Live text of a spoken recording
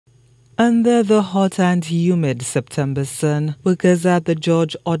Under the hot and humid September sun, workers at the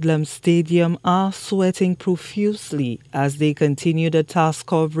George Odlum Stadium are sweating profusely as they continue the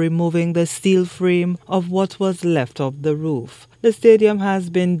task of removing the steel frame of what was left of the roof. The stadium has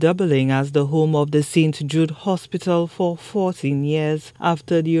been doubling as the home of the St. Jude Hospital for 14 years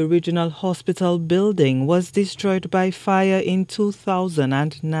after the original hospital building was destroyed by fire in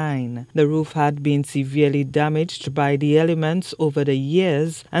 2009. The roof had been severely damaged by the elements over the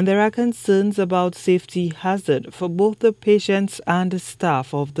years, and there are concerns about safety hazard for both the patients and the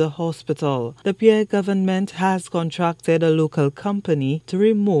staff of the hospital. The PA government has contracted a local company to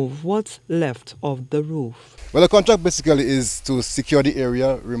remove what's left of the roof. Well, the contract basically is to secure the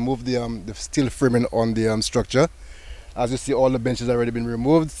area, remove the steel framing on the structure. As you see, all the benches have already been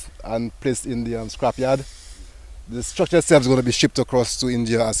removed and placed in the scrapyard. The structure itself is going to be shipped across to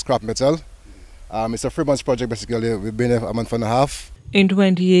India as scrap metal. It's a 3-month project basically. We've been here a month and a half. In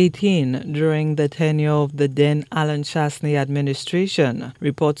 2018, during the tenure of the then Alan Chasney administration,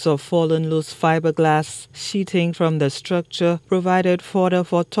 reports of fallen loose fiberglass sheeting from the structure provided fodder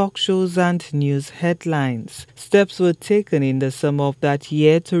for talk shows and news headlines. Steps were taken in the summer of that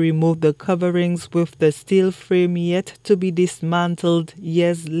year to remove the coverings with the steel frame yet to be dismantled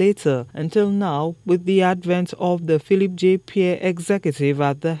years later, until now with the advent of the Philip J. Pierre executive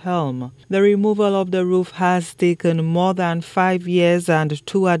at the helm. The removal of the roof has taken more than 5 years and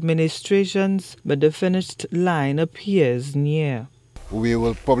 2 administrations, but the finished line appears near. We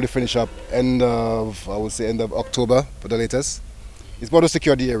will probably finish up end of October for the latest. It's about to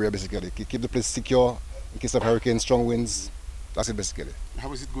secure the area basically, keep the place secure in case of hurricanes, strong winds. That's it basically.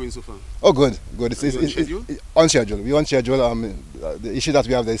 How is it going so far? Oh, good, good. It's on schedule? On schedule. We're on schedule. The issue that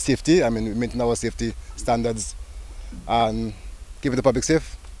we have there is safety. We maintain our safety standards and keep the public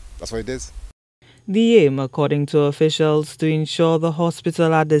safe. That's what it is. The aim, according to officials, to ensure the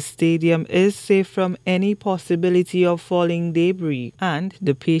hospital at the stadium is safe from any possibility of falling debris and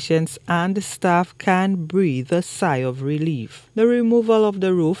the patients and staff can breathe a sigh of relief. The removal of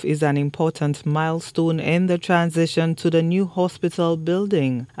the roof is an important milestone in the transition to the new hospital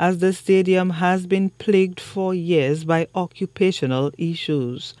building, as the stadium has been plagued for years by occupational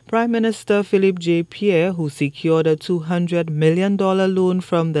issues. Prime Minister Philip J. Pierre, who secured a $200 million loan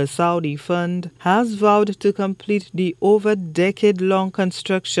from the Saudi fund, has vowed to complete the over-decade-long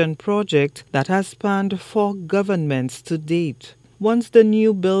construction project that has spanned 4 governments to date. Once the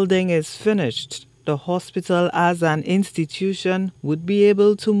new building is finished, the hospital as an institution would be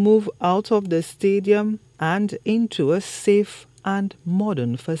able to move out of the stadium and into a safe and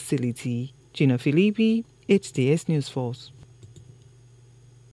modern facility. Gina Filippi, HDS News Force.